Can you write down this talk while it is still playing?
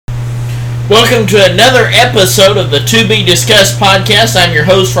Welcome to another episode of the To Be Discussed podcast. I'm your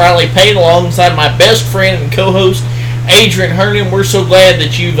host, Riley Pate, alongside my best friend and co-host, Adrian Herndon. We're so glad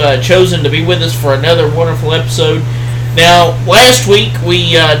that you've chosen to be with us for another wonderful episode. Now, last week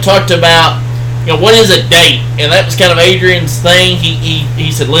we talked about, what is a date? And that was kind of Adrian's thing.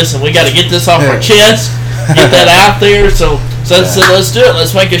 He said, listen, we got to get this off our chest, get that out there. So let's do it.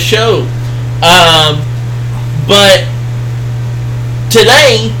 Let's make a show. But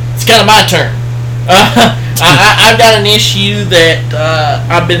today, it's kind of my turn. I've got an issue that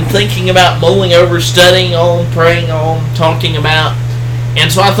I've been thinking about, mulling over, studying on, praying on, talking about.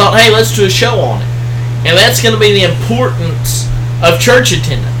 And so I thought, hey, let's do a show on it. And that's going to be the importance of church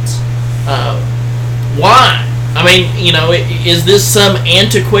attendance. Why? I mean, is this some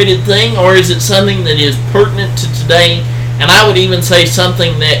antiquated thing, or is it something that is pertinent to today? And I would even say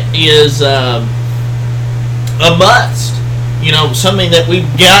something that is a must. Something that we've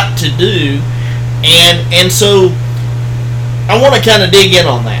got to do. And so I want to kind of dig in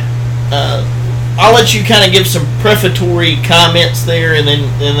on that. I'll let you kind of give some prefatory comments there, and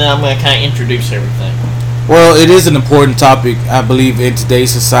then I'm going to kind of introduce everything. Well, it is an important topic, I believe, in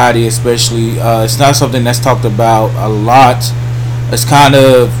today's society, especially. It's not something that's talked about a lot. It's kind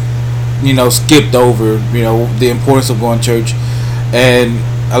of, skipped over, the importance of going to church. And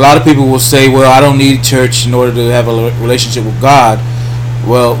a lot of people will say, well, I don't need church in order to have a relationship with God.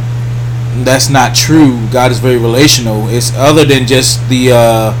 Well, that's not true. God is very relational. It's other than just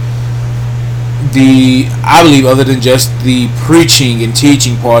I believe other than just the preaching and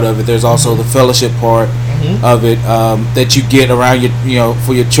teaching part of it, there's also the fellowship part of it that you get around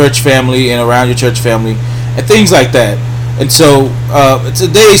for your church family and around your church family and things like that. And so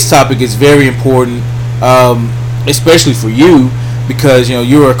today's topic is very important, especially for you, because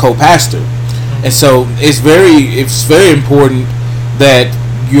you're a co-pastor, and so it's very important that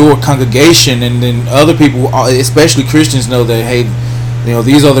your congregation and then other people, especially Christians, know that, hey,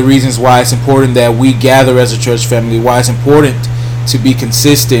 these are the reasons why it's important that we gather as a church family, why it's important to be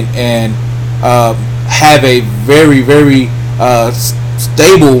consistent and have a very, very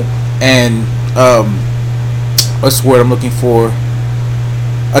stable and what's the word I'm looking for?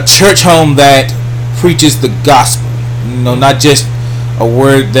 A church home that preaches the gospel. Not just a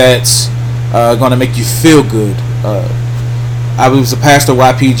word that's going to make you feel good. I believe the pastor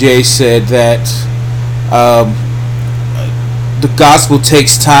YPJ said that the gospel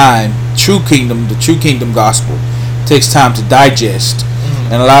takes time. The true kingdom gospel takes time to digest.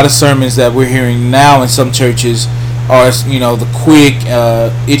 And a lot of sermons that we're hearing now in some churches are, the quick,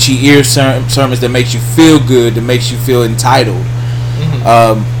 itchy ear sermons that makes you feel good, that makes you feel entitled.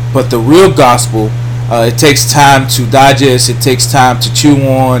 But the real gospel, it takes time to digest. It takes time to chew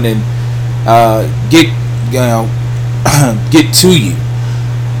on and get to you.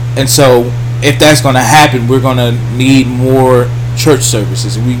 And so, if that's going to happen, we're going to need more church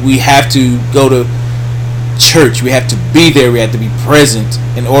services. We have to go to church. We have to be there. We have to be present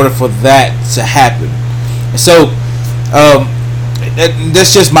in order for that to happen. And so,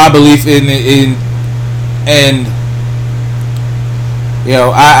 that's just my belief in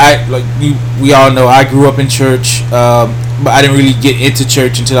we all know I grew up in church, but I didn't really get into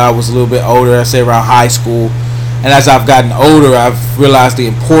church until I was a little bit older. I say around high school, and as I've gotten older, I've realized the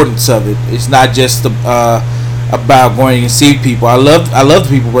importance of it. It's not just about going and see people. I love the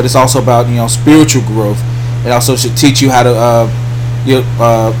people, but it's also about spiritual growth. It also should teach you how to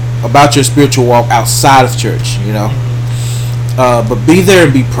about your spiritual walk outside of church. But be there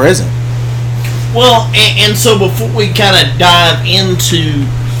and be present. Well, and so before we kind of dive into,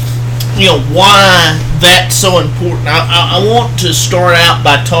 why that's so important, I want to start out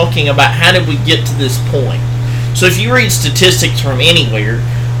by talking about how did we get to this point. So if you read statistics from anywhere,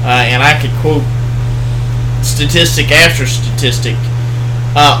 and I could quote statistic after statistic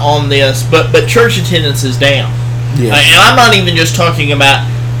on this, but church attendance is down. Yeah. And I'm not even just talking about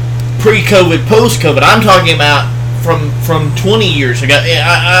pre-COVID, post-COVID. I'm talking about from 20 years ago.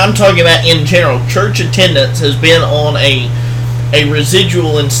 I'm talking about in general. Church attendance has been on a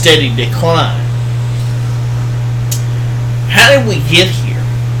residual and steady decline. How did we get here?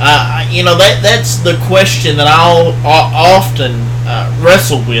 That's the question that I'll often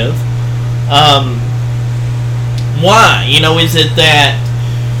wrestle with. Why? Is it that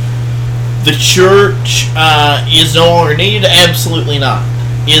the church is no longer needed? Absolutely not.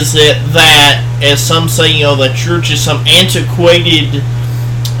 Is it that, as some say, the church is some antiquated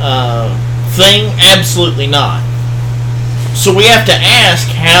thing? Absolutely not. So we have to ask,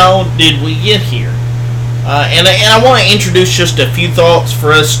 how did we get here? And I want to introduce just a few thoughts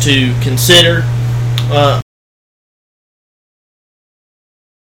for us to consider.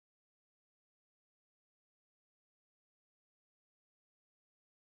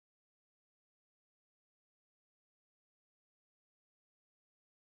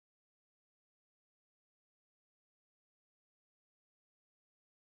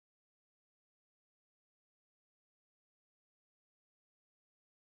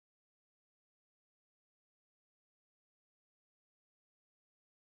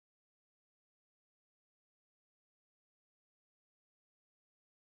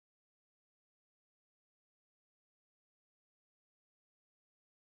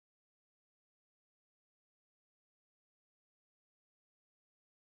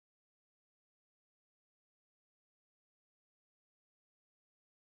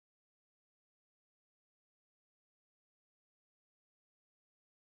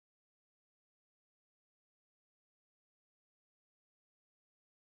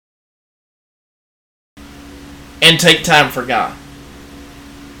 and take time for God.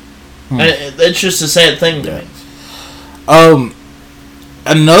 That's just a sad thing to me.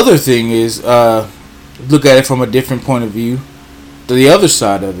 Another thing is, look at it from a different point of view. The other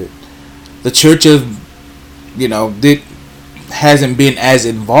side of it, the church hasn't been as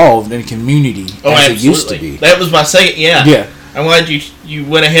involved in community as absolutely. it used to be. That was my second. Yeah. I'm glad you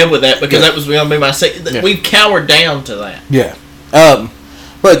went ahead with that, because that was going to be my second. Yeah. We've cowered down to that. Yeah.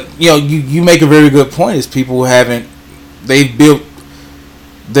 But you make a very good point. Is people haven't they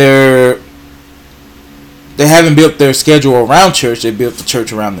haven't built their schedule around church. They built the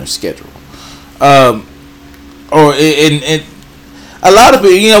church around their schedule. Or in a lot of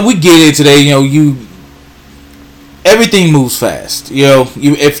it, we get it today. Everything moves fast.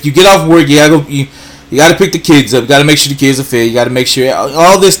 If you get off work, you gotta go. You gotta pick the kids up. You gotta make sure the kids are fed. You gotta make sure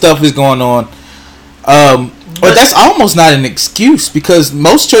all this stuff is going on. But that's almost not an excuse, because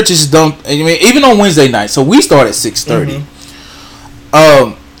most churches don't. I mean, even on Wednesday night. So we start at 6:30.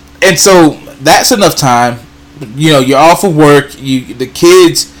 And so that's enough time. You're off of work. The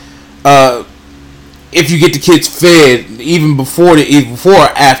kids. If you get the kids fed even before or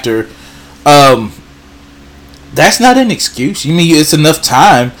after, that's not an excuse. It's enough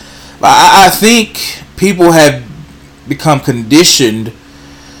time. I think people have become conditioned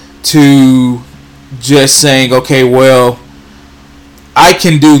to just saying, okay, well, I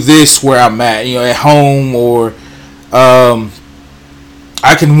can do this where I'm at home, or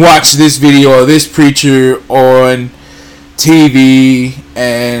I can watch this video or this preacher on TV,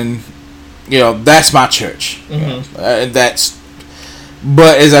 and that's my church.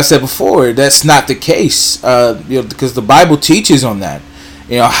 But as I said before, that's not the case. Because the Bible teaches on that.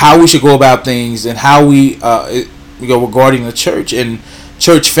 How we should go about things, and how we regarding the church and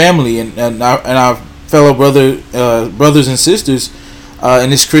church family, and our fellow brothers and sisters in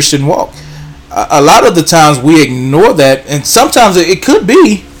this Christian walk. A lot of the times we ignore that, and sometimes it could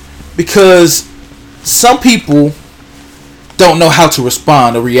be because some people don't know how to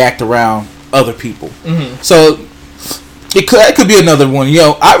respond or react around other people. So that could be another one.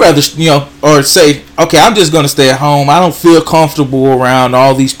 I'd rather or say, okay, I'm just gonna stay at home. I don't feel comfortable around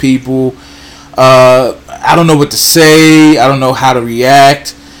all these people. I don't know what to say. I don't know how to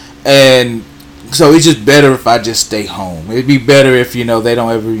react, and so it's just better if I just stay home. It'd be better if they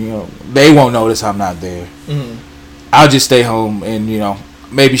don't ever they won't notice I'm not there. I'll just stay home and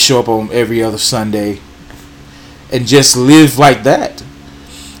maybe show up on every other Sunday and just live like that.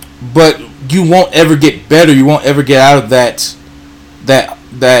 But you won't ever get better. You won't ever get out of that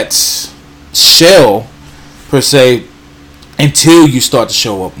shell per se until you start to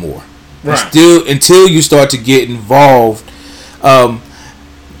show up more. Right. Until you start to get involved.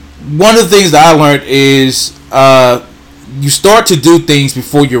 One of the things that I learned is you start to do things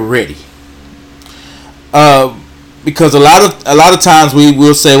before you're ready. Because a lot of times we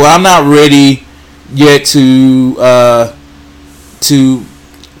will say, well, I'm not ready yet to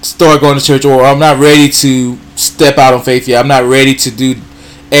start going to church, or I'm not ready to step out on faith yet. I'm not ready to do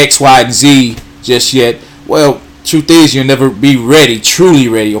X, Y, and Z just yet. Well, truth is, you'll never be ready, truly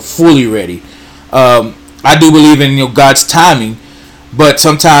ready, or fully ready. I do believe in God's timing, but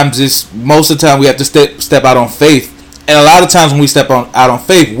sometimes most of the time we have to step out on faith, and a lot of times when we step out on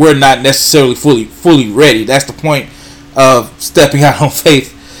faith, we're not necessarily fully ready. That's the point of stepping out on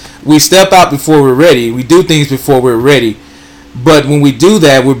faith. We step out before we're ready. We do things before we're ready. But when we do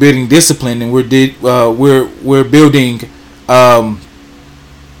that, we're building discipline, and we're building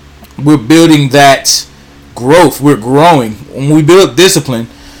that growth. We're growing. When we build discipline,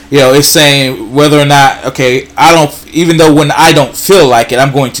 it's saying whether or not, okay, even though when I don't feel like it,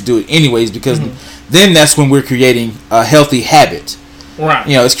 I'm going to do it anyways, because then that's when we're creating a healthy habit. Right.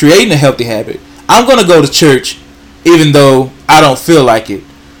 It's creating a healthy habit. I'm going to go to church even though I don't feel like it.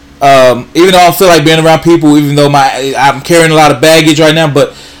 Even though I don't feel like being around people, even though I'm carrying a lot of baggage right now,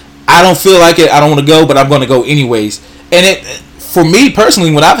 but I don't feel like it. I don't want to go, but I'm going to go anyways. And for me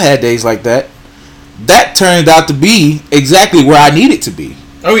personally, when I've had days like that, that turned out to be exactly where I need it to be.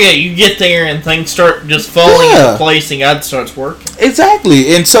 Oh yeah, you get there and things start just falling into place, and God starts working.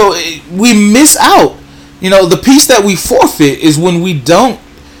 Exactly, and so we miss out. The peace that we forfeit is when we don't,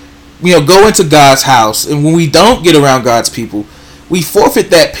 go into God's house, and when we don't get around God's people. We forfeit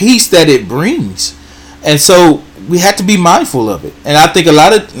that peace that it brings. And so we have to be mindful of it. And I think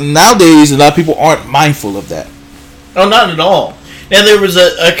nowadays a lot of people aren't mindful of that. Oh, not at all. Now, there was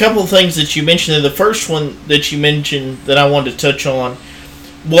a couple of things that you mentioned. The first one that you mentioned that I wanted to touch on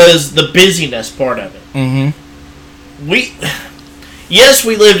was the busyness part of it. Yes,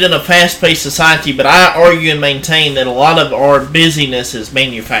 we lived in a fast-paced society, but I argue and maintain that a lot of our busyness is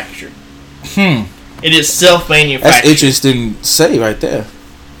manufactured. It is self-manufactured. That's interesting to say right there.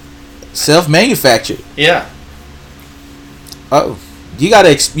 Self-manufactured. Yeah. Oh, you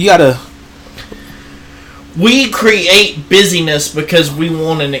gotta. We create busyness because we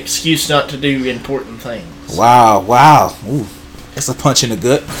want an excuse not to do important things. Wow. Ooh, that's a punch in the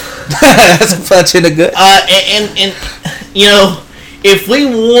gut. That's a punch in the gut. And you know, if we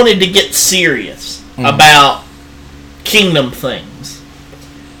wanted to get serious about kingdom things,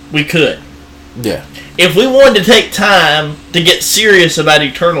 we could. Yeah. If we wanted to take time to get serious about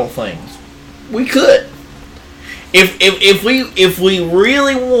eternal things, we could. If we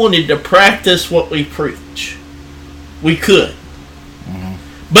really wanted to practice what we preach, we could.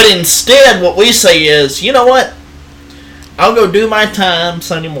 But instead, what we say is, you know what? I'll go do my time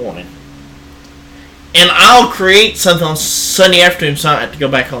Sunday morning, and I'll create something on Sunday afternoon so I don't have to go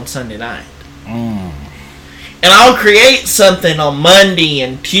back on Sunday night. And I'll create something on Monday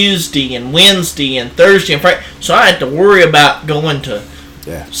and Tuesday and Wednesday and Thursday and Friday so I have to worry about going to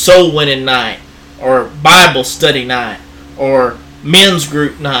soul winning night or Bible study night or men's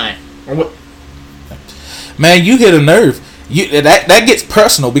group night or what. Man, you hit a nerve. That gets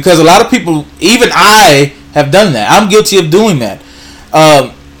personal because a lot of people, even I, have done that. I'm guilty of doing that.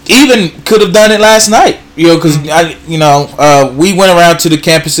 Even could have done it last night, because we went around to the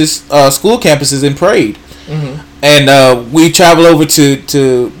campuses, school campuses, and prayed. And we traveled over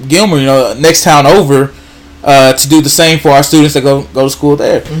to Gilmer, next town over, to do the same for our students that go to school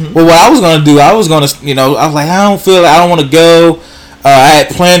there. Well, what I was gonna do, I was like, I don't want to go. I had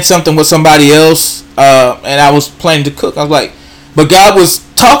planned something with somebody else, and I was planning to cook. I was like, but God was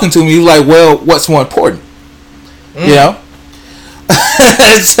talking to me. He was like, well, what's more important?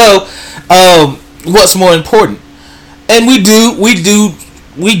 So, what's more important? And we do.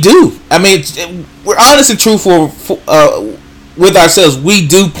 I mean, we're honest and truthful with ourselves. We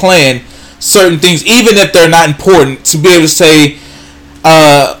do plan certain things, even if they're not important, to be able to say,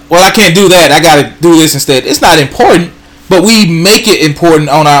 well, I can't do that. I got to do this instead. It's not important, but we make it important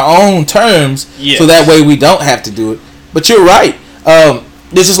on our own terms, so that way we don't have to do it. But you're right.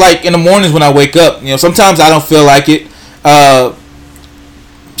 This is like in the mornings when I wake up. Sometimes I don't feel like it.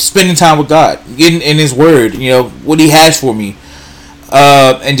 Spending time with God, getting in His Word, what He has for me,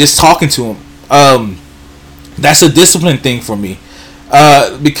 and just talking to Him. That's a discipline thing for me,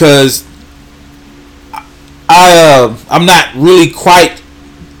 because I'm not really quite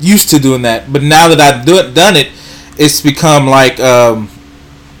used to doing that. But now that I've done it, it's become like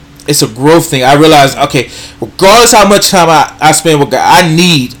it's a growth thing. I realize, okay, regardless how much time I spend with God, I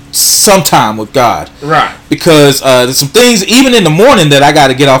need some time with God. Right. Because there's some things, even in the morning, that I got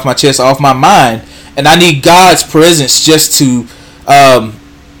to get off my chest, off my mind. And I need God's presence just to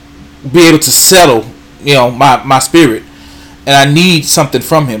be able to settle, my spirit. And I need something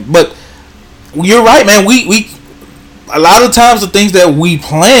from Him. But you're right, man. We a lot of times the things that we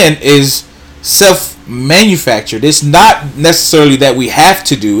plan is self-manufactured. It's not necessarily that we have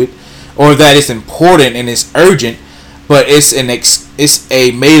to do it or that it's important and it's urgent, but it's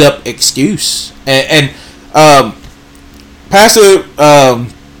a made-up excuse. And Pastor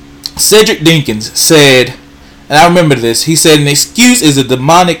Cedric Dinkins said, and I remember this, he said, an excuse is a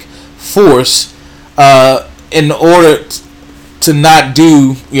demonic force in order to not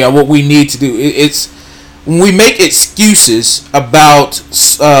do what we need to do. It's when we make excuses about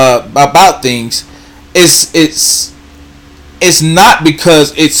things, it's not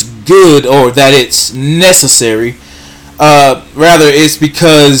because it's good or that it's necessary. Rather, it's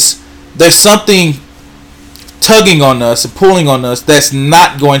because there's something tugging on us and pulling on us that's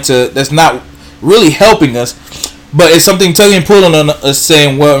not really helping us, but it's something tugging and pulling on us,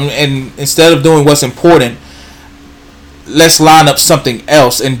 saying, well, and instead of doing what's important, let's line up something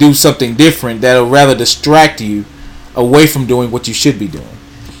else and do something different that'll rather distract you away from doing what you should be doing.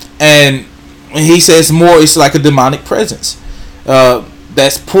 And he says it's like a demonic presence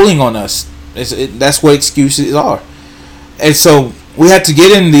that's pulling on us. That's what excuses are. And so we have to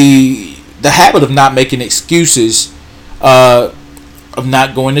get in the habit of not making excuses, of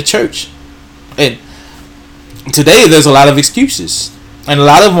not going to church. And today there's a lot of excuses, and a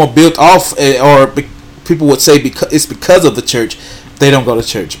lot of them are built off, or people would say it's because of the church they don't go to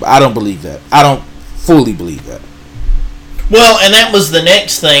church. But I don't believe that. I don't fully believe that. Well, and that was the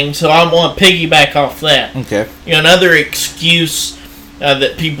next thing, so I want to piggyback off that. Okay. Another excuse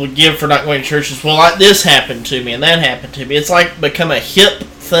that people give for not going to church is, well, like this happened to me and that happened to me. It's like become a hip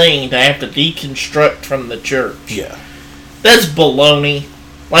thing to have to deconstruct from the church. Yeah. That's baloney.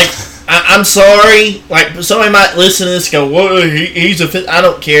 Like, I'm sorry. Like, somebody might listen to this and go, whoa, he's I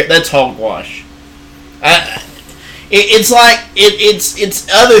don't care. That's hogwash. it's like it's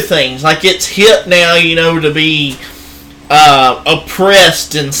other things. Like it's hip now, to be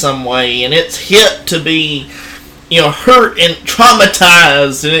oppressed in some way, and it's hip to be, hurt and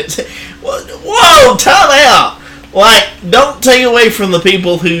traumatized, and it's whoa, time out. Like, don't take away from the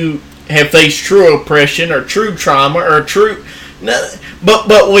people who have faced true oppression or true trauma or true,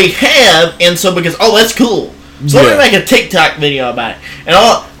 but we have, and so because that's cool. So let me make a TikTok video about it. And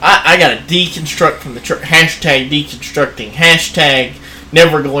I got to deconstruct from the church. Hashtag deconstructing. Hashtag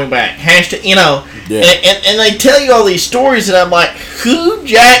never going back. Hashtag, And they tell you all these stories, and I'm like, who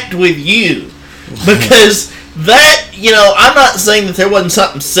jacked with you? Because that, I'm not saying that there wasn't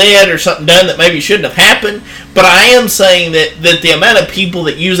something said or something done that maybe shouldn't have happened, but I am saying that the amount of people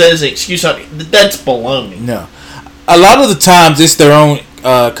that use that as an excuse, that's baloney. No. A lot of the times it's their own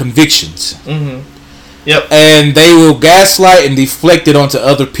convictions. Mm-hmm. Yep. And they will gaslight and deflect it onto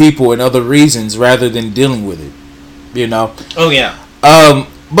other people and other reasons rather than dealing with it. Oh yeah.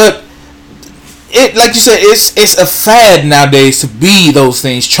 But it, like you said, it's a fad nowadays to be those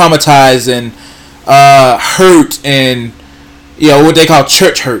things, traumatized and hurt, and what they call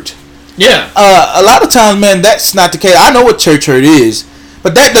church hurt. Yeah. A lot of times, man, that's not the case. I know what church hurt is,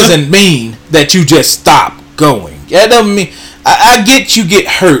 but that doesn't mean that you just stop going. That doesn't mean. I get you get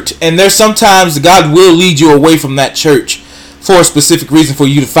hurt, and there's sometimes God will lead you away from that church for a specific reason, for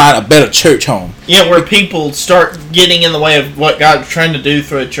you to find a better church home. Yeah, where people start getting in the way of what God's trying to do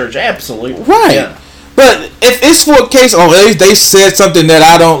through a church. Absolutely. Right. Yeah. But if it's for a case, they said something that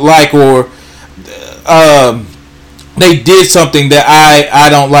I don't like, or they did something that I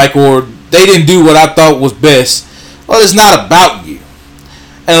don't like, or they didn't do what I thought was best, well, it's not about you.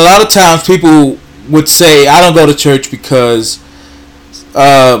 And a lot of times people would say, I don't go to church because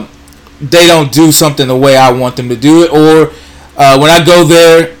they don't do something the way I want them to do it, or when I go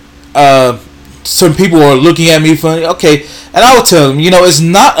there, some people are looking at me funny. Okay, and I will tell them, it's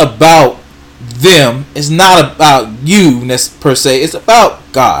not about them. It's not about you per se. It's about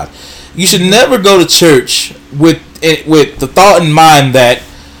God. You should never go to church with the thought in mind that,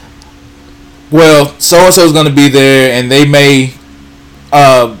 well, so and so is going to be there, and they may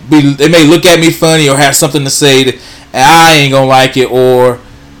look at me funny or have something to say that, and I ain't gonna like it, or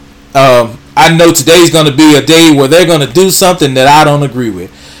I know today's gonna be a day where they're gonna do something that I don't agree with.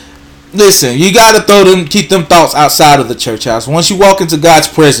 Listen, you gotta keep them thoughts outside of the church house. Once you walk into God's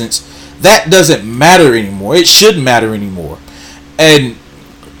presence, that doesn't matter anymore. It shouldn't matter anymore. And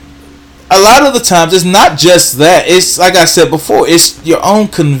a lot of the times, it's not just that. It's like I said before. It's your own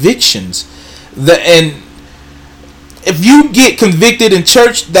convictions. And if you get convicted in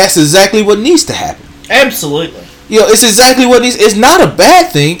church, that's exactly what needs to happen. Absolutely. It's exactly what needs. It's not a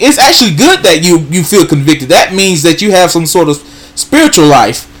bad thing. It's actually good that you feel convicted. That means that you have some sort of spiritual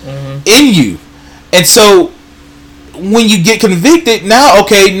life in you. And so when you get convicted, now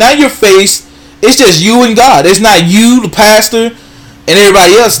you're faced. It's just you and God. It's not you, the pastor, and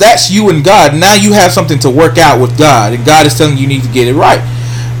everybody else. That's you and God. Now you have something to work out with God, and God is telling you need to get it right.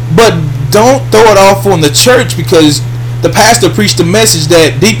 But don't throw it off on the church because the pastor preached a message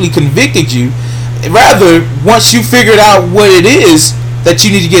that deeply convicted you. Rather, once you figured out what it is that you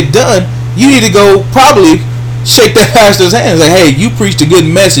need to get done, you need to go probably shake that pastor's hand and say, hey, you preached a good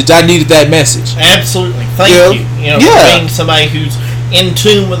message. I needed that message. Absolutely. Thank you. For being somebody who's in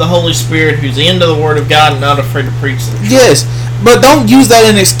tune with the Holy Spirit, who's into the Word of God and not afraid to preach the truth. Yes, but don't use that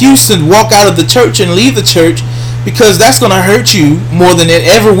as an excuse to walk out of the church and leave the church, because that's going to hurt you more than it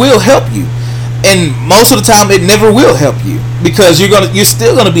ever will help you. And most of the time, it never will help you, because you're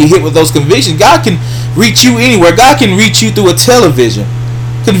still gonna be hit with those convictions. God can reach you anywhere. God can reach you through a television,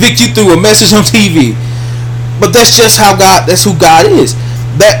 convict you through a message on TV. But that's just how God. That's who God is.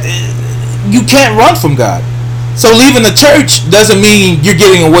 That you can't run from God. So leaving the church doesn't mean you're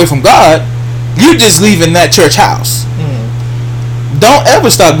getting away from God. You're just leaving that church house. Don't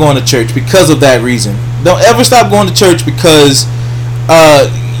ever stop going to church because of that reason. Don't ever stop going to church because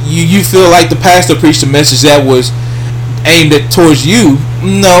you feel like the pastor preached a message that was aimed towards you.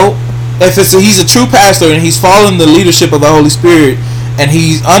 No, if he's a true pastor and he's following the leadership of the Holy Spirit and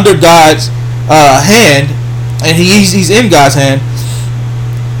he's under God's hand and he's in God's hand,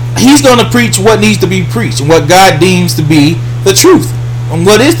 he's going to preach what needs to be preached and what God deems to be the truth. And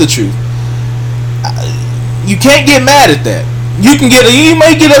what is the truth? You can't get mad at that. You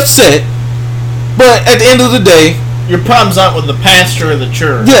may get upset, but at the end of the day, your problem's not with the pastor or the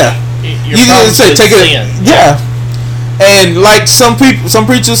church. Yeah, you can say take it. Yeah, and like some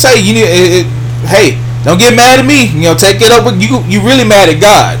preachers say, hey, don't get mad at me. Take it up with you. You really mad at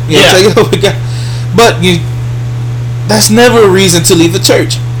God. Take it up with God. But that's never a reason to leave the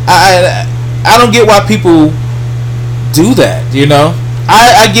church. I don't get why people do that. You know,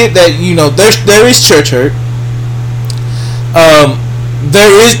 I get that. You know, there is church hurt.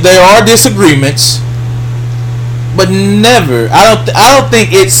 There are disagreements, but never. I don't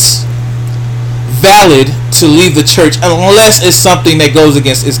think it's valid to leave the church unless it's something that goes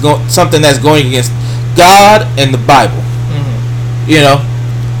against something that's going against God and the Bible. Mm-hmm. You know,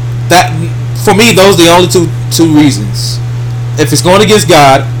 that for me, those are the only two reasons. If it's going against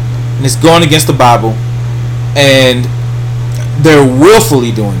God and it's going against the Bible, and they're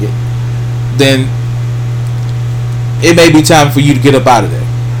willfully doing it, then it may be time for you to get up out of there.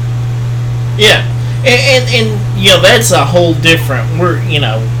 Yeah, and you know, that's a whole different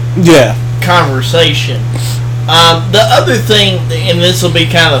conversation. The other thing, and this will be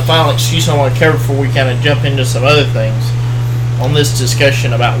kind of the final excuse I want to cover before we kind of jump into some other things on this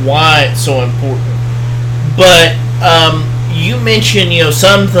discussion about why it's so important. But you mentioned, you know,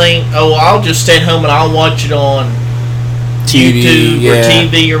 something. Oh, I'll just stay at home and I'll watch it on YouTube or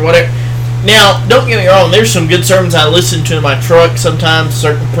TV or whatever. Now, don't get me wrong. There's some good sermons I listen to in my truck. Sometimes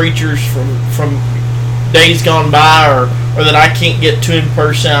certain preachers from days gone by, or that I can't get to in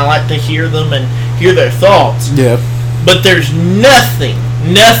person. I like to hear them and hear their thoughts. Yeah. But there's nothing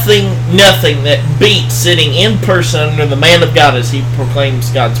that beats sitting in person under the man of God as he proclaims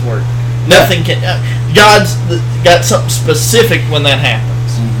God's word. Nothing can. God's got something specific when that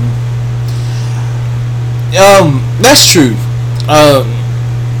happens. Mm-hmm. That's true.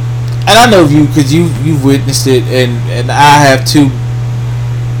 And I know you because you've witnessed it, and I have too.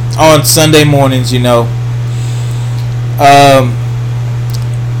 On Sunday mornings, you know,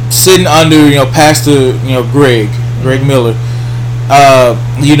 sitting under, you know, Pastor, you know, Greg Miller.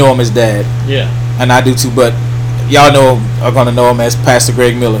 You know him as Dad. Yeah. And I do too, but y'all are gonna know him as Pastor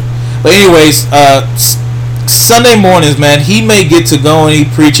Greg Miller. But anyways, Sunday mornings, man, he may get to go and he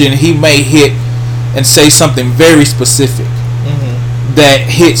preaching. He may hit and say something very specific that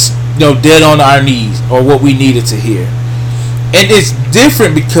hits, you know, dead on our knees or what we needed to hear. And it's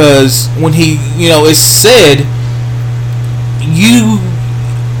different because when he, you know, it's said,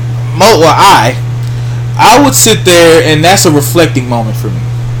 I would sit there, and that's a reflecting moment for me.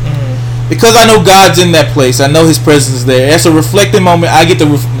 Because I know God's in that place. I know His presence is there. That's a reflecting moment. I get to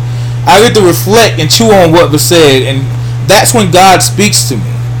reflect and chew on what was said, and that's when God speaks to me.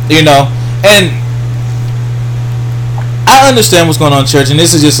 You know, and I understand what's going on in church, and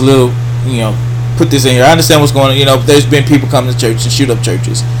this is just a little, you know, put this in here. I understand what's going on. You know, there's been people coming to church and shoot up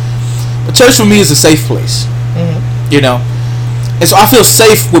churches, but church for me is a safe place. You know, and so I feel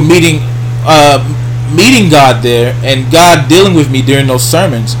safe with meeting God there, and God dealing with me during those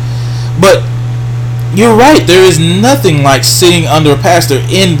sermons. But you're right, there is nothing like sitting under a pastor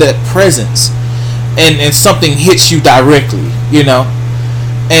in that presence, and something hits you directly, you know,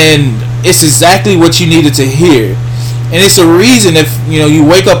 and it's exactly what you needed to hear. And it's a reason if, you know, you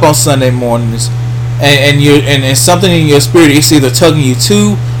wake up on Sunday mornings and something in your spirit is either tugging you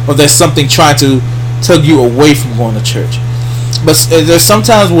to, or there's something trying to tug you away from going to church. But there's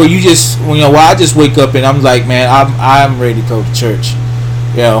sometimes where I just wake up and I'm like, man, I'm ready to go to church,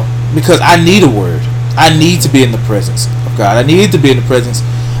 you know, because I need a word. I need to be in the presence of God. I need to be in the presence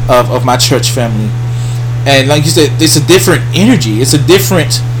of my church family. And like you said, it's a different energy. It's a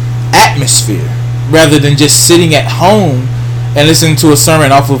different atmosphere rather than just sitting at home and listening to a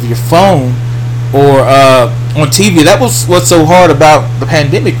sermon off of your phone or on TV. That was what's so hard about the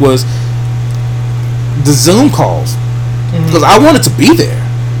pandemic, was the Zoom calls, because I wanted to be there.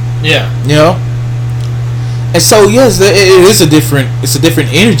 Yeah, you know. And so yes, it is a different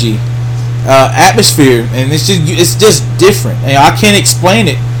energy, atmosphere, and it's just different. And I can't explain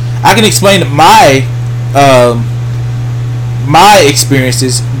it. I can explain my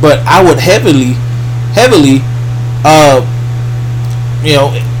experiences, but I would heavily, you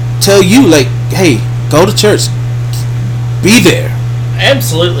know, tell you, like, hey, go to church, be there.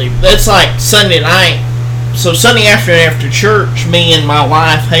 Absolutely. That's like Sunday night. So Sunday afternoon after church, me and my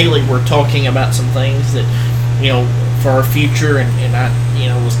wife Haley were talking about some things that, you know, for our future, and I, you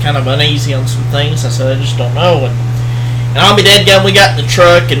know, was kind of uneasy on some things. I said, I just don't know, and I'll be dead gum. We got in the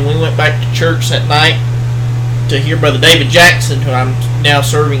truck and we went back to church that night to hear Brother David Jackson, who I'm now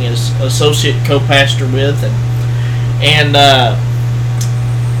serving as associate co-pastor with, and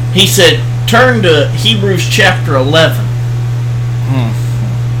he said, turn to Hebrews chapter 11.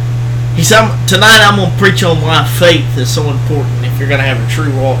 He said, tonight I'm going to preach on why faith is so important if you're going to have a true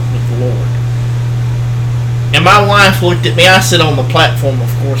walk with the Lord. And my wife looked at me. I sit on the platform,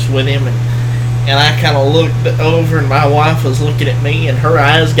 of course, with him, and I kind of looked over, and my wife was looking at me, and her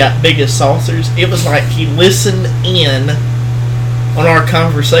eyes got big as saucers. It was like he listened in on our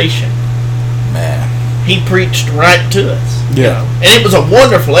conversation. Man. he preached right to us. Yeah. You know? And it was a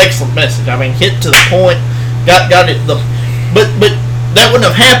wonderful, excellent message. I mean, hit to the point, got it. But that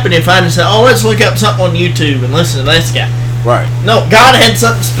wouldn't have happened if I just said, "Oh, let's look up something on YouTube and listen to this guy." Right. No, God had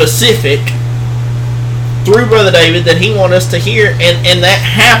something specific through Brother David that he wanted us to hear, and that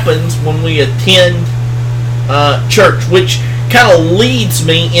happens when we attend church, which kind of leads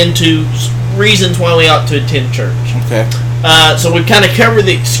me into reasons why we ought to attend church. Okay. So we've kind of covered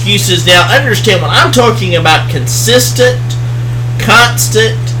the excuses. Now, understand when I'm talking about consistent,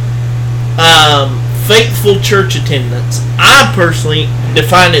 constant, faithful church attendance, I personally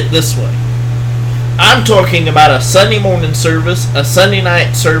define it this way. I'm talking about a Sunday morning service, a Sunday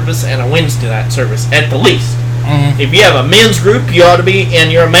night service, and a Wednesday night service, at the least. Mm-hmm. If you have a men's group, you ought to be,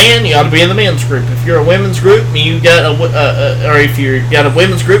 and you're a man, you ought to be in the men's group. If you're a women's group, you got or if you got a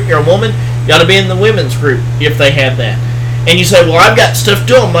women's group, you're a woman, you ought to be in the women's group if they have that. And you say, "Well, I've got stuff to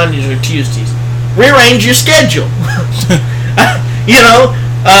do on Mondays or Tuesdays." Rearrange your schedule.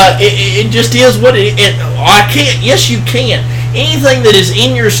 It just is what it. I can't. Yes, you can. Anything that is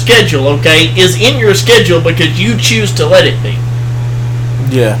in your schedule, okay, is in your schedule because you choose to let it be.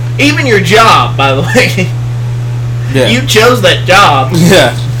 Yeah. Even your job, by the way. Yeah. You chose that job.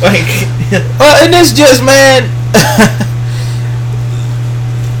 Yeah. Like. Well, and it's just, man.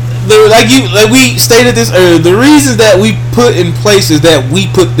 Like we stated this earlier, the reasons that we put in place is that we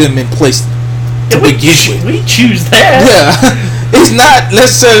put them in place to begin with. We choose that. Yeah. It's not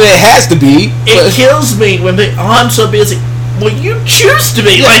necessarily it has to be. It kills me when I'm so busy. Well, you choose to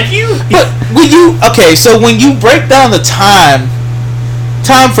be. Yeah. Like you. But okay, so when you break down the time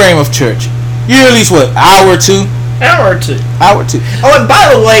frame of church, you're at least what, hour or two? Hour or two. Oh, and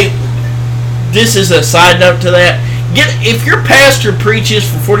by the way, this is a side note to that. If your pastor preaches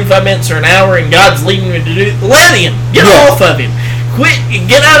for 45 minutes or an hour and God's leading you to do it, let him. Get off of him. Quit.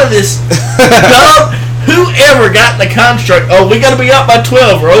 Get out of this dumb. Whoever got the construct, oh, we got to be up by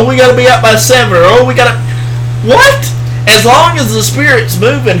 12, or oh, we got to be up by 7, or oh, we got to. What? As long as the Spirit's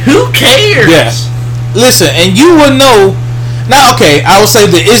moving, who cares? Yes. Listen, and you will know. Now, okay, I will say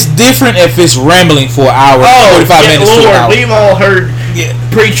that it's different if it's rambling for an hour, 45 minutes Lord, to an hour. We've all heard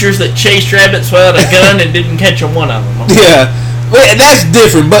preachers that chased rabbits without a gun and didn't catch one of them. Yeah, but that's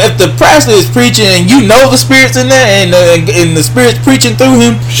different. But if the pastor is preaching and you know the Spirit's in there and the Spirit's preaching through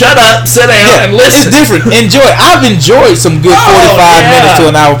him, shut up, sit down, and listen. It's different. Enjoy. I've enjoyed some good 45 minutes to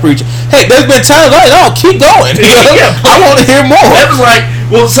an hour preaching. Hey, there's been times like, oh, keep going. I want to hear more. That was like,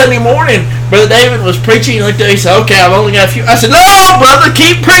 well, Sunday morning, Brother David was preaching. He looked at me and said, "Okay, I've only got a few." I said, "No, brother,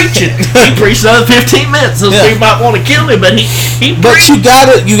 keep preaching." He preached another 15 minutes. Those people might want to kill him, but he But preached. you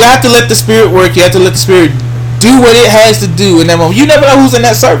got to let the Spirit work. You have to let the Spirit do what it has to do in that moment. You never know who's in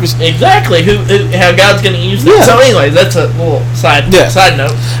that service. Exactly. How God's going to use that. Yeah. So, anyways, that's a little side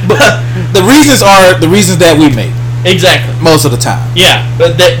note. But the reasons are the reasons that we make. Exactly. Most of the time. Yeah.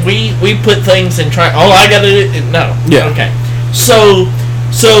 But that we put things in try. Oh, I got to do it. No. Yeah. Okay. So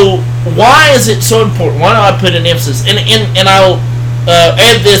why is it so important? Why do I put an emphasis? And I'll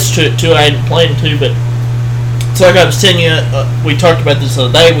add this to I hadn't planned to, but it's like I was telling you. We talked about this the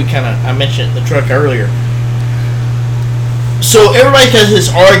other day. I mentioned it in the truck earlier. So everybody has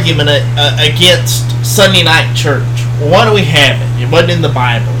this argument against Sunday night church. Well, why do we have it? It wasn't in the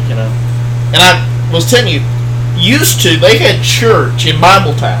Bible, you know. And I was telling you, they had church in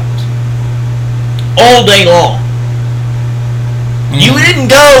Bible times all day long. Mm-hmm. You didn't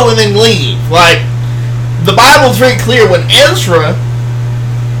go and then leave. Like, the Bible's very clear. When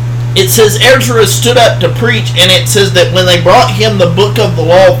it says Ezra stood up to preach, and it says that when they brought him the book of the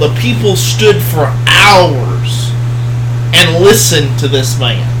law, the people stood for hours and listened to this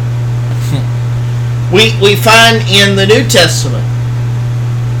man. We find in the New Testament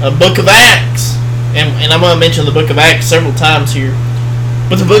a book of Acts, and I'm going to mention the book of Acts several times here,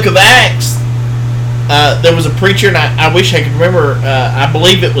 but the book of Acts, there was a preacher, and I wish I could remember, I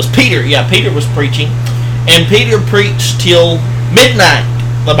believe it was Peter. Yeah, Peter was preaching, and Peter preached till midnight,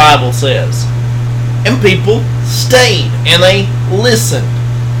 the Bible says, and people stayed, and they listened.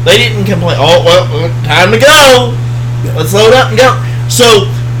 They didn't complain, oh, well, time to go. Let's load up and go. So,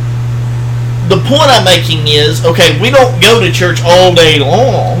 the point I'm making is, okay, we don't go to church all day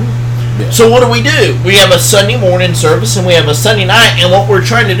long. Yeah. So what do? We have a Sunday morning service and we have a Sunday night, and what we're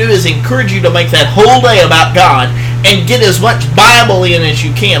trying to do is encourage you to make that whole day about God and get as much Bible in as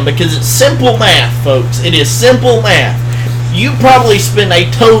you can, because it's simple math, folks. It is simple math. You probably spend a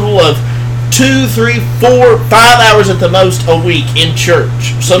total of 2, 3, 4, 5 hours at the most a week in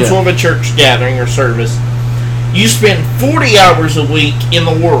church, some sort of a church gathering or service. You spend 40 hours a week in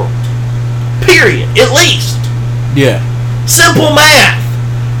the world. Period. At least. Yeah. Simple math.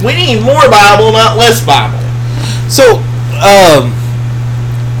 We need more Bible, not less Bible. So,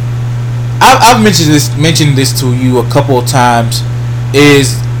 I've mentioned this to you a couple of times.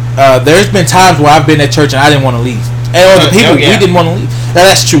 There's been times where I've been at church and I didn't want to leave, and other people we didn't want to leave. Now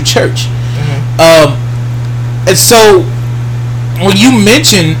that's true church. And so when you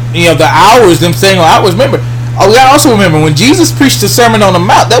mention the hours, them saying hours, remember. I also remember when Jesus preached the Sermon on the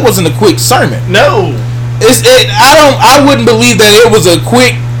Mount. That wasn't a quick sermon. No, I wouldn't believe that it was a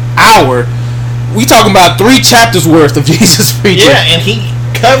quick hour. We talking about 3 chapters worth of Jesus preaching. Yeah, and he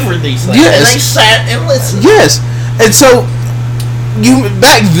covered these things. Yes. And they sat and listened. Yes, and so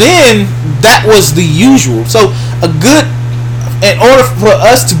back then that was the usual. So in order for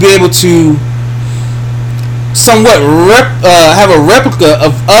us to be able to somewhat have a replica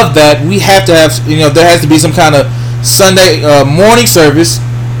of that, we have to have there has to be some kind of Sunday morning service.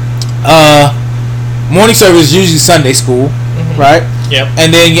 Morning service is usually Sunday school, right? Yep.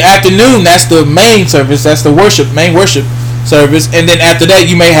 And then your afternoon, that's the main service. That's the main worship service. And then after that,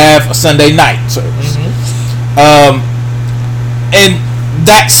 you may have a Sunday night service. And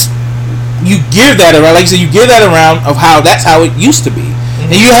you gear that around. Like you said, you gear that around of that's how it used to be.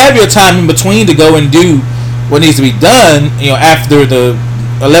 And you have your time in between to go and do what needs to be done, after the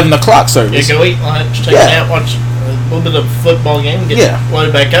 11 o'clock service. You go eat lunch, take a nap, watch a little bit of a football game, get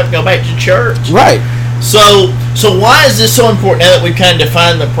loaded back up, go back to church. Right. So why is this so important? Now that we've kind of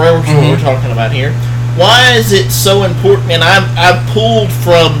defined the parameters of what we're talking about here, why is it so important? And I've pulled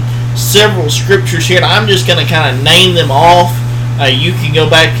from several scriptures here, and I'm just going to kind of name them off. You can go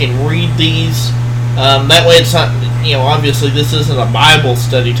back and read these. That way it's not, obviously this isn't a Bible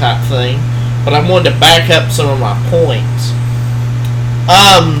study type thing, but I wanted to back up some of my points.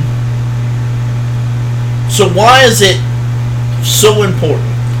 So why is it so important?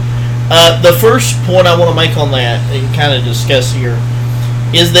 The first point I want to make on that and kind of discuss here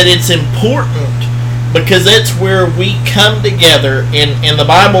is that it's important because that's where we come together, and the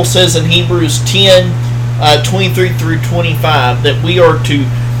Bible says in Hebrews 10, 23 through 25 that we are to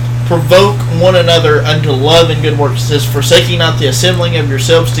provoke one another unto love and good works. It says, forsaking not the assembling of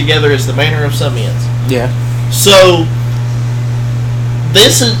yourselves together as the manner of some is. Yeah. So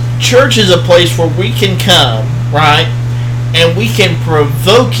church is a place where we can come, right, and we can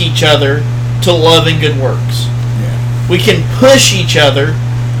provoke each other to love and good works. Yeah. We can push each other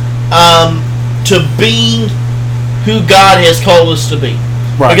to be who God has called us to be.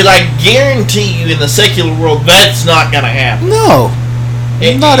 Right. Because I guarantee you in the secular world that's not going to happen. No.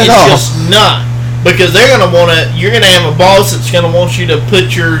 Not at all. It's just not. Because you're going to have a boss that's going to want you to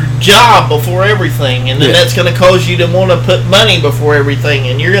put your job before everything, and then that's going to cause you to want to put money before everything,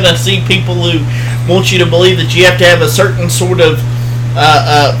 and you're going to see people who want you to believe that you have to have a certain sort of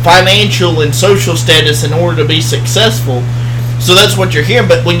financial and social status in order to be successful. So that's what you're hearing.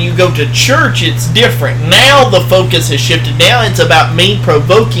 But when you go to church, it's different. Now the focus has shifted. Now it's about me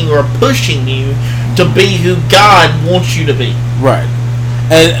provoking or pushing you to be who God wants you to be. Right.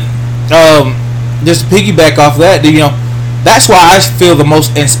 And just to piggyback off that, that's why I feel the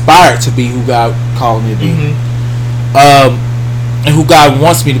most inspired to be who God called me to be, and who God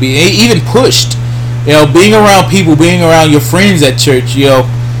wants me to be. And even pushed, being around people, being around your friends at church.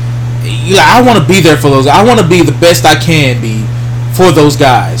 I want to be there for those. I want to be the best I can be for those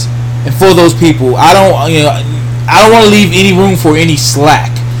guys and for those people. I don't want to leave any room for any slack.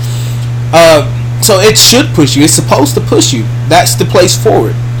 So it should push you. It's supposed to push you. That's the place for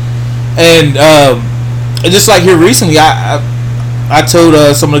it. And just like here recently, I told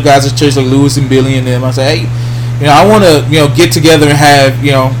some of the guys at church, like Lewis and Billy and them, I said, hey, I want to get together and have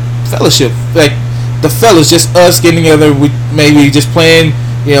fellowship, like the fellas, just us getting together with maybe just playing,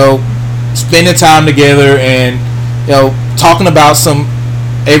 spending time together and talking about some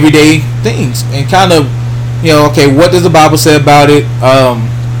everyday things and kind of okay, what does the Bible say about it?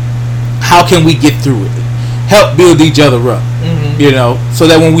 How can we get through it? Help build each other up. So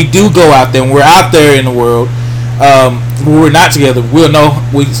that when we do go out there and we're out there in the world, when we're not together, we'll know.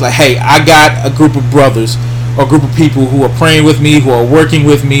 It's like, hey, I got a group of brothers or a group of people who are praying with me, who are working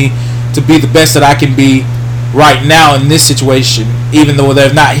with me to be the best that I can be right now in this situation. Even though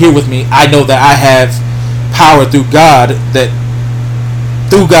they're not here with me, I know that I have power through God,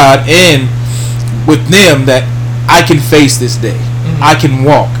 and with them that I can face this day. I can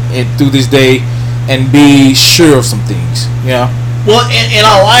walk through this day and be sure of some things. Well, and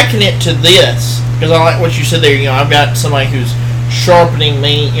I liken it to this because I like what you said there. I've got somebody who's sharpening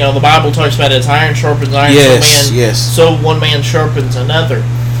me. The Bible talks about it as iron sharpens iron. So one man sharpens another.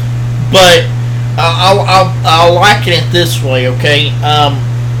 But I'll liken it this way, okay?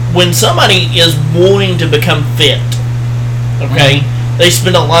 When somebody is wanting to become fit, okay, They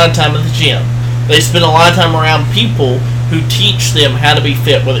spend a lot of time in the gym. They spend a lot of time around people who teach them how to be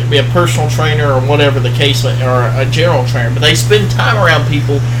fit, whether it be a personal trainer or whatever the case, or a general trainer. But they spend time around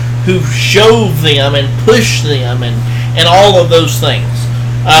people who show them and push them and all of those things.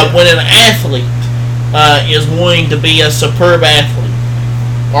 When an athlete is wanting to be a superb athlete,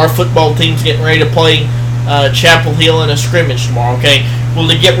 our football team's getting ready to play Chapel Hill in a scrimmage tomorrow, okay? Well,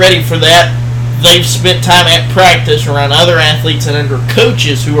 to get ready for that, they've spent time at practice around other athletes and under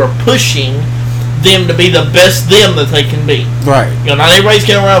coaches who are pushing them to be the best them that they can be. Right. You know, not everybody's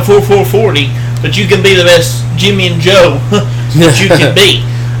getting around 4.40, but you can be the best Jimmy and Joe that you can be.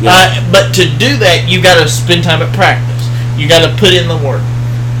 Yeah. But to do that, you got to spend time at practice. You got to put in the work.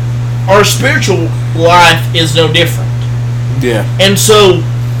 Our spiritual life is no different. Yeah. And so,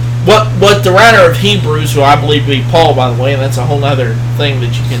 what the writer of Hebrews, who I believe to be Paul, by the way, and that's a whole other thing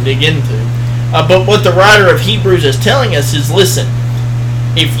that you can dig into. But what the writer of Hebrews is telling us is, listen,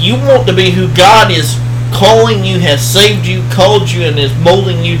 if you want to be who God is calling you, has saved you, called you, and is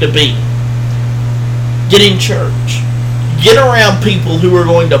molding you to be, get in church. Get around people who are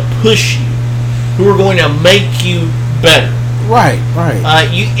going to push you, who are going to make you better. Right.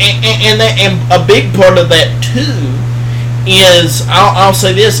 And a big part of that too is, I'll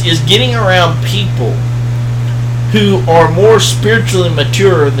say this, is getting around people who are more spiritually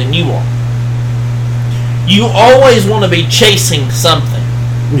mature than you are. You always want to be chasing something.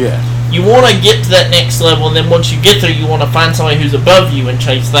 Yeah. You want to get to that next level, and then once you get there, you want to find somebody who's above you and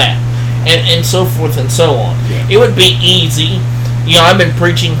chase that, and so forth and so on. Yeah. It would be easy. You know, I've been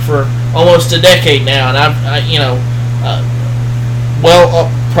preaching for almost a decade now, and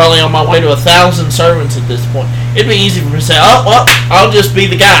probably on my way to 1,000 sermons at this point. It'd be easy for me to say, oh, well, I'll just be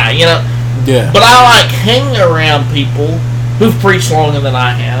the guy, you know. Yeah. But I like hanging around people who've preached longer than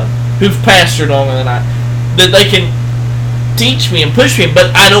I have, who've pastored longer than I, that they can teach me and push me,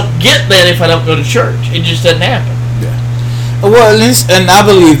 but I don't get that if I don't go to church. It just doesn't happen. Yeah. Well, at least, and I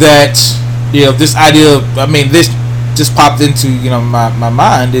believe that, you know, this idea of, this just popped into, my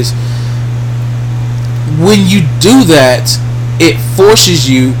mind is, when you do that, it forces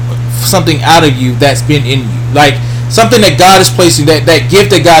you something out of you that's been in you. Like, something that God is placing, that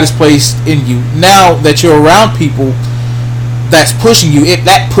gift that God has placed in you. Now that you're around people that's pushing you,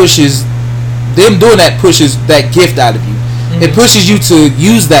 them doing that pushes that gift out of you. Mm-hmm. It pushes you to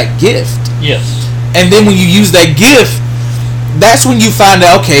use that gift. Yes. And then when you use that gift, that's when you find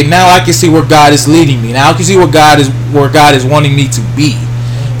out, okay, now I can see where God is leading me. Now I can see where God is wanting me to be.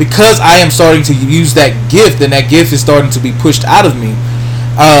 Because I am starting to use that gift, and that gift is starting to be pushed out of me,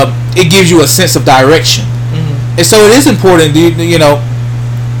 it gives you a sense of direction. Mm-hmm. And so it is important,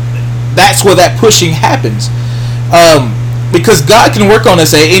 that's where that pushing happens. Because God can work on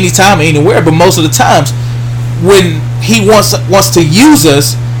us at any time, anywhere, but most of the times, when He wants to use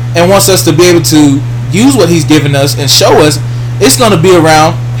us and wants us to be able to use what He's given us and show us, it's going to be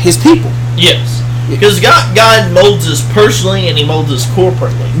around His people. Yes. Because God molds us personally and He molds us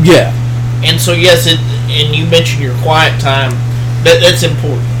corporately. Yeah. And so, yes, and you mentioned your quiet time. That's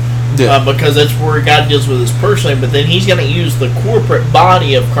important. Yeah. Because that's where God deals with us personally. But then He's going to use the corporate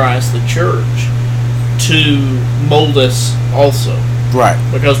body of Christ, the church, to mold us also. Right.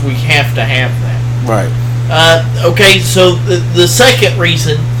 Because we have to have that. Right. Okay, so the second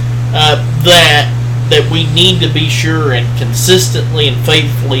reason that we need to be sure and consistently and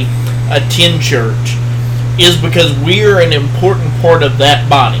faithfully attend church is because we're an important part of that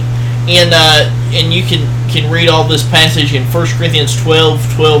body. And you can read all this passage in 1 Corinthians 12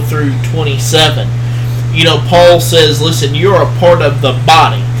 through 27. Paul says, listen, you're a part of the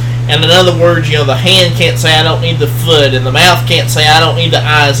body. And in other words, the hand can't say I don't need the foot, and the mouth can't say I don't need the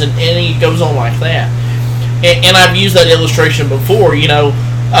eyes, and he goes on like that. And I've used that illustration before.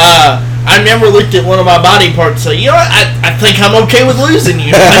 I never looked at one of my body parts and say, I think I'm okay with losing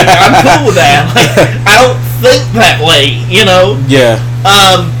you. I'm cool with that. I don't think that way, Yeah.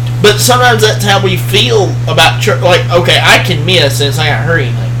 But sometimes that's how we feel about church. Like, okay, I can miss and say I hurt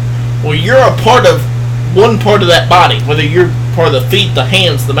anything. Well, you're a part of one part of that body, whether you're part of the feet, the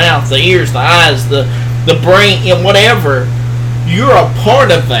hands, the mouth, the ears, the eyes, the brain, whatever. You're a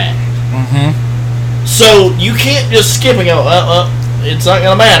part of that. Mm-hmm. So you can't just skip and go, it's not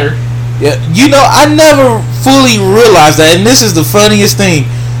going to matter. Yeah, I never fully realized that, and this is the funniest thing.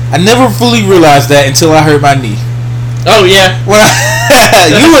 I never fully realized that until I hurt my knee. Oh, yeah.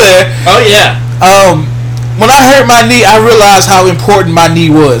 You were there. Oh, yeah. When I hurt my knee, I realized how important my knee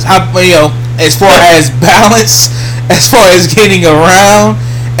was. How, as far as balance, as far as getting around,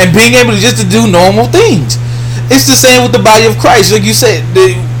 and being able to do normal things. It's the same with the body of Christ. Like you said,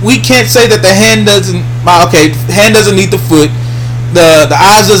 we can't say that the hand doesn't need the foot. the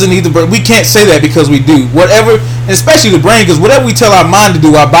eyes doesn't need the brain. We can't say that because we do whatever, and especially the brain, because whatever we tell our mind to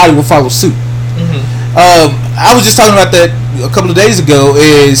do, our body will follow suit. I was just talking about that a couple of days ago.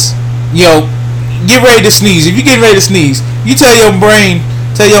 Is get ready to sneeze. If you're getting ready to sneeze, you tell your brain,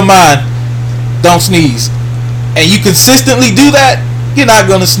 tell your mind, don't sneeze, and you consistently do that, you're not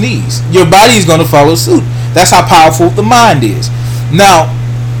gonna sneeze. Your body is gonna follow suit. That's how powerful the mind is. Now,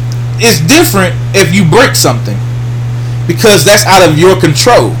 it's different if you break something, because that's out of your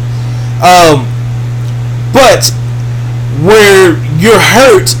control. But where you're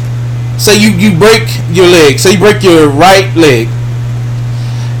hurt, say you break your leg, say you break your right leg,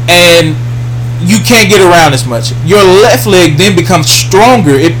 and you can't get around as much. Your left leg then becomes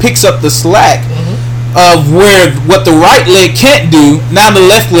stronger. It picks up the slack of what the right leg can't do. Now the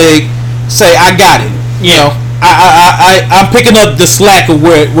left leg say, I got it. I'm picking up the slack of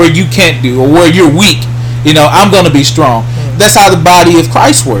where you can't do, or where you're weak. I'm going to be strong. That's how the body of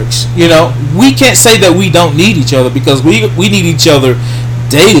Christ works. We can't say that we don't need each other, because we need each other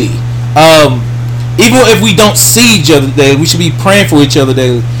daily. Even if we don't see each other daily, we should be praying for each other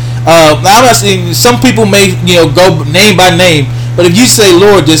daily. I'm not saying, some people may go name by name, but if you say,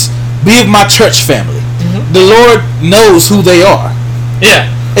 Lord, just be of my church family, the Lord knows who they are. Yeah.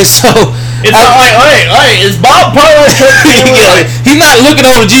 And so it's not like, hey, is Bob part of the church family? He's not looking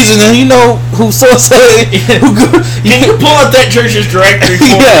over Jesus and who so say. Can you pull up that church's directory for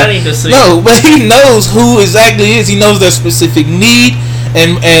me? I need to see. No, but he knows who exactly is. He knows their specific need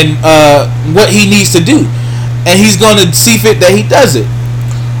and what he needs to do, and he's going to see fit that he does it.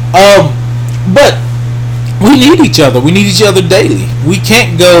 But we need each other. We need each other daily. We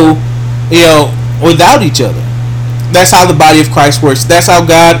can't go, without each other. That's how the body of Christ works. That's how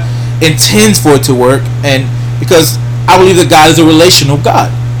God intends for it to work. And because I believe that God is a relational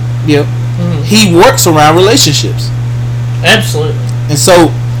God. He works around relationships. Absolutely. And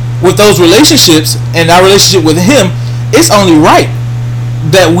so with those relationships and our relationship with Him, it's only right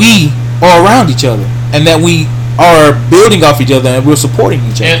that we are around each other, and that we are building off each other, and we're supporting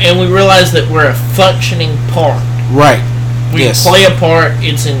each other. And we realize that we're a functioning part. Right. We play a part.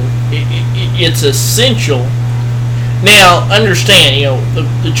 It's essential. Now, understand,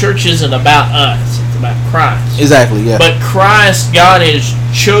 the church isn't about us. It's about Christ. Exactly, yeah. But Christ, God has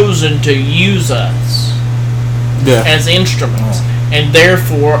chosen to use us as instruments. And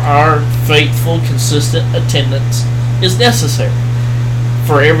therefore, our faithful, consistent attendance is necessary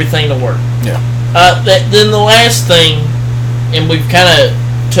for everything to work. Yeah. Then the last thing, and we've kind of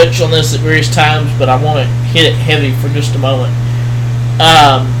touched on this at various times, but I want to hit it heavy for just a moment,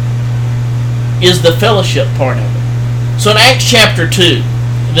 is the fellowship part of it. So in Acts chapter 2,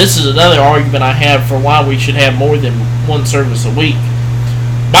 this is another argument I have for why we should have more than one service a week.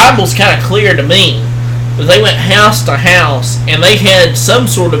 Bible's kind of clear to me that they went house to house and they had some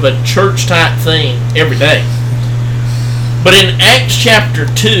sort of a church type thing every day. But in Acts chapter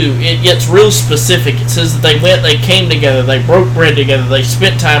 2, it gets real specific. It says that they came together, they broke bread together, they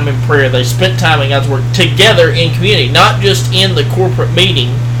spent time in prayer, they spent time in God's Word together in community, not just in the corporate meeting,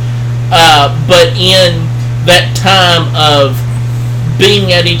 but in that time of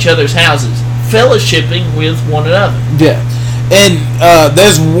being at each other's houses, fellowshipping with one another. Yeah. And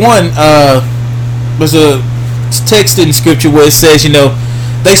there's a text in Scripture where it says,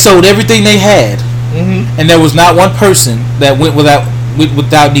 they sold everything they had, and there was not one person that went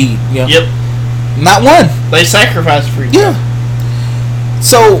without need. Yep. Not one. They sacrificed for each other.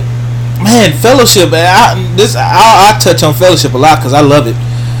 So, man, fellowship. I touch on fellowship a lot because I love it.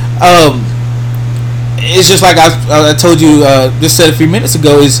 It's just like I told you, just said a few minutes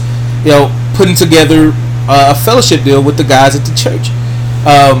ago, is putting together a fellowship deal with the guys at the church.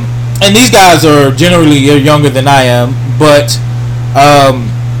 And these guys are generally younger than I am, but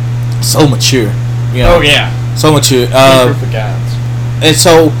so mature. Oh yeah, so mature. Group of guys. And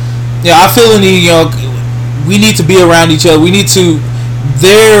so, I feel the need. We need to be around each other. We need to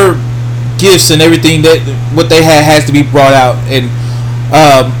their gifts and everything that what they have has to be brought out, and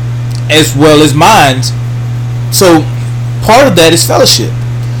as well as mine. So part of that is fellowship,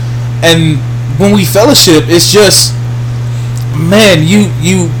 and when we fellowship, it's just, man, you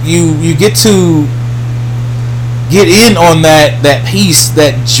get to get in on that peace,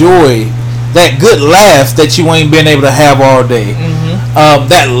 that joy, that good laugh that you ain't been able to have all day.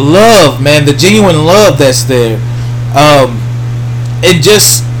 That love, man, the genuine love that's there, and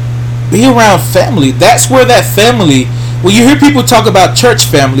just be around family. That's where that family. When you hear people talk about church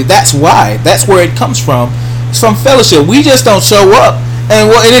family, that's why. That's where it comes from. It's from fellowship. We just don't show up,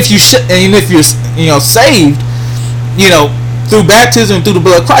 and if you're saved, through baptism and through the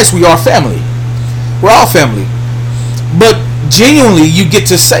blood of Christ, we are family. We're all family. But genuinely, you get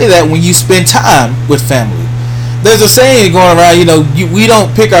to say that when you spend time with family. There's a saying going around, we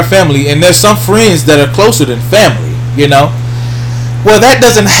don't pick our family, and there's some friends that are closer than family, Well, that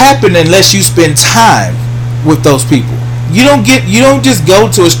doesn't happen unless you spend time with those people. You don't just go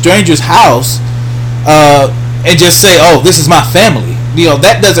to a stranger's house and just say, "Oh, this is my family."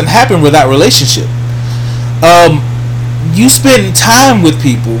 That doesn't happen without relationship. You spend time with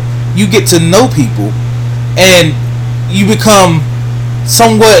people, you get to know people, and you become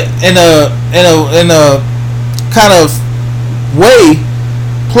somewhat in a kind of way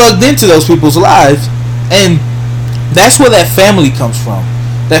plugged into those people's lives, and that's where that family comes from.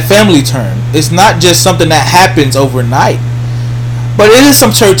 That family term. It's not just something that happens overnight, but it is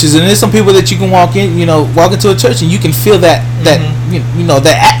some churches and there's some people that you can walk into a church and you can feel that that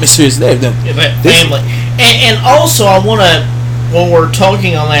atmosphere is there. That family. And also, I want to, when we're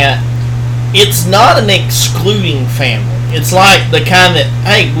talking on that, it's not an excluding family. It's like the kind that,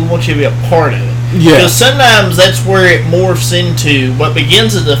 hey, we want you to be a part of it. Yeah. Because sometimes that's where it morphs into what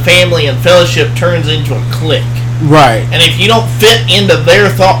begins as a family and fellowship turns into a clique. Right. And if you don't fit into their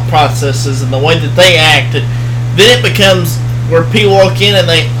thought processes and the way that they act, then it becomes where people walk in and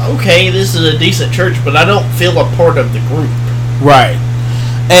they, okay, this is a decent church, but I don't feel a part of the group. Right.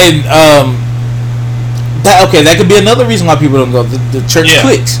 And that could be another reason why people don't go. The church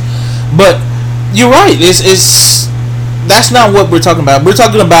cliques. But you're right. It's that's not what we're talking about. We're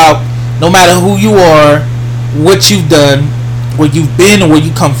talking about no matter who you are, what you've done, where you've been, or where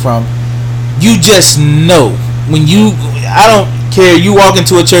you come from, you just know. I don't care, you walk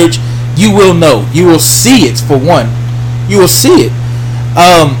into a church, you will know. You will see it, for one. You will see it.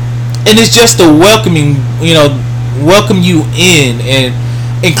 And it's just a welcome you in and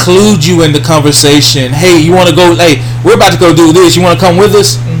include you in the conversation. Hey, you want to go, hey, we're about to go do this. You want to come with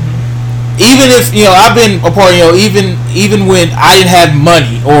us? Mm-hmm. Even if, I've been a part, even when I didn't have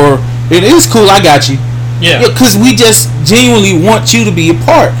money or it is cool, I got you. Yeah. Because we just genuinely want you to be a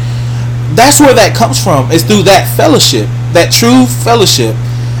part. That's where that comes from. It's through that fellowship, that true fellowship.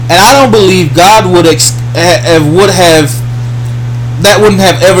 And I don't believe God that wouldn't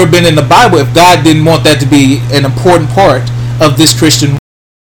have ever been in the Bible if God didn't want that to be an important part of this Christian.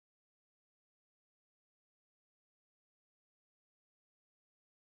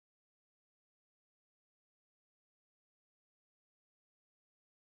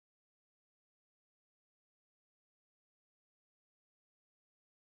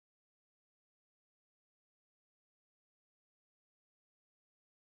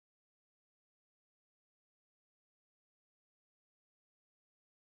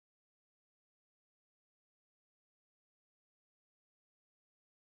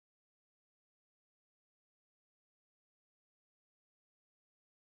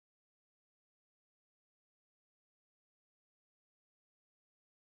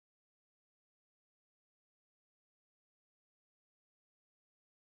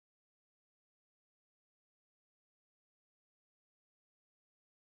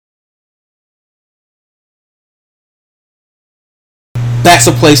 That's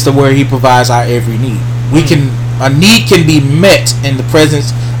a place to where He provides our every need. A need can be met in the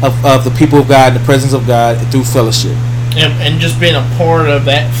presence of the people of God, the presence of God through fellowship, and just being a part of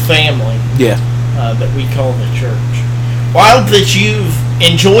that family. Yeah. That we call the church. Well, I hope that you've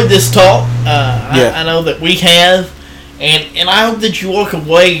enjoyed this talk. I know that we have, and I hope that you walk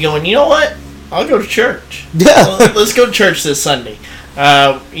away going, you know what? I'll go to church. Yeah. Let's go to church this Sunday.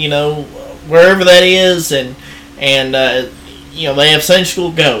 Wherever that is, and they have Sunday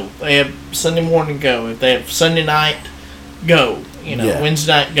school, go. They have Sunday morning, go. If they have Sunday night, go.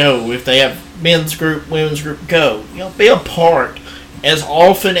 Wednesday night, go. If they have men's group, women's group, go. Be a part as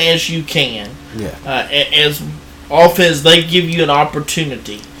often as you can. Yeah. As often as they give you an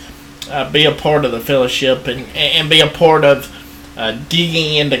opportunity, be a part of the fellowship and be a part of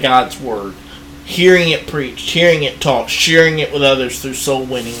digging into God's Word, hearing it preached, hearing it taught, sharing it with others through soul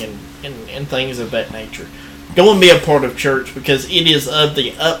winning and things of that nature. Go and be a part of church because it is of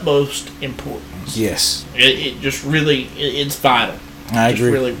the utmost importance. Yes. It just really, it's vital. I agree.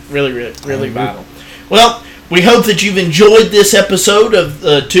 Really, really, really, really vital. Well, we hope that you've enjoyed this episode of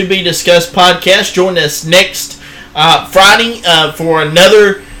the To Be Discussed podcast. Join us next Friday for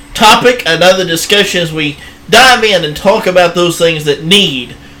another topic, another discussion as we dive in and talk about those things that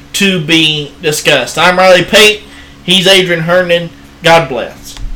need to be discussed. I'm Riley Pate. He's Adrian Herndon. God bless.